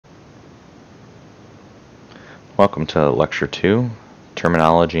Welcome to Lecture 2,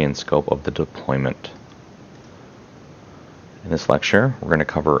 Terminology and Scope of the Deployment. In this lecture, we're going to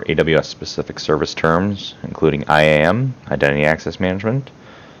cover AWS-specific service terms, including IAM, Identity Access Management,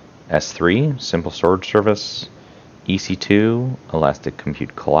 S3, Simple Storage Service, EC2, Elastic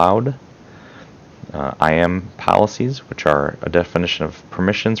Compute Cloud, IAM policies, which are a definition of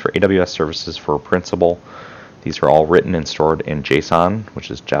permissions for AWS services for a principal. These are all written and stored in JSON,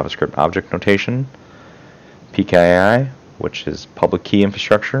 which is JavaScript Object Notation. PKI, which is public key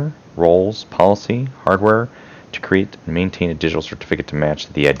infrastructure, roles, policy, hardware, to create and maintain a digital certificate to match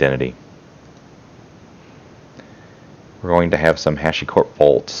the identity. We're going to have some HashiCorp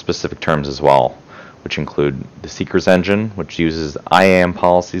Vault specific terms as well, which include the Seekers Engine, which uses IAM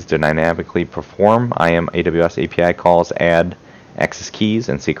policies to dynamically perform IAM AWS API calls, add access keys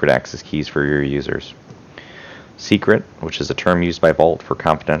and secret access keys for your users. Secret, which is a term used by Vault for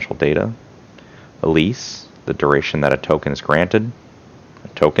confidential data. A lease, the duration that a token is granted. A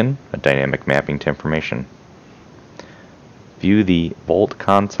token, a dynamic mapping to information. View the Vault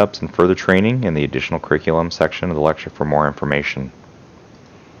concepts and further training in the additional curriculum section of the lecture for more information.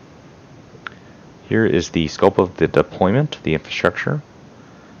 Here is the scope of the deployment, the infrastructure,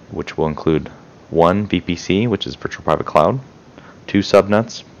 which will include 1 VPC, which is Virtual Private Cloud, 2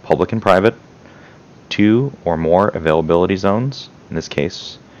 subnets, public and private, 2 or more availability zones, in this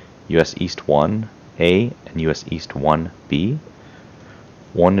case US East 1A and US East 1B,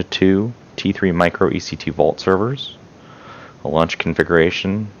 1 to 2 T3 Micro EC2 Vault servers, a launch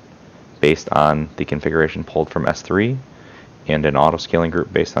configuration based on the configuration pulled from S3, and an auto-scaling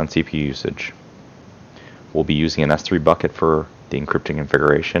group based on CPU usage. We'll be using an S3 bucket for the encrypting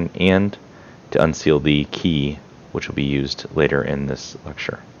configuration and to unseal the key, which will be used later in this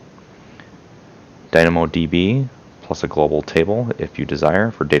lecture. DynamoDB plus a global table if you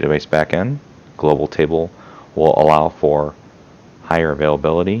desire for database backend. Global table will allow for higher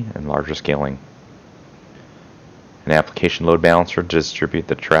availability and larger scaling. An application load balancer to distribute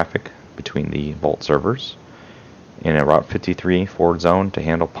the traffic between the Vault servers. And a Route 53 forward zone to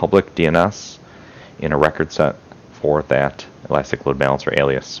handle public DNS in a record set for that Elastic Load Balancer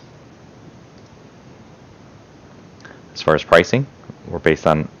alias. As far as pricing, we're based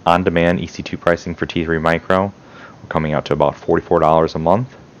on on-demand EC2 pricing for T3 Micro. We're coming out to about $44 a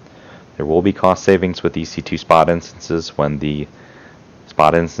month. There will be cost savings with EC2 spot instances when the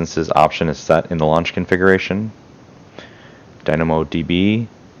spot instances option is set in the launch configuration. DynamoDB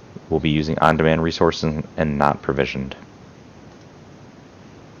will be using on-demand resources and not provisioned.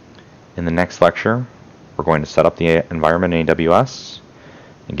 In the next lecture, we're going to set up the environment in AWS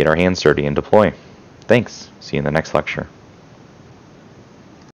and get our hands dirty and deploy. Thanks. See you in the next lecture.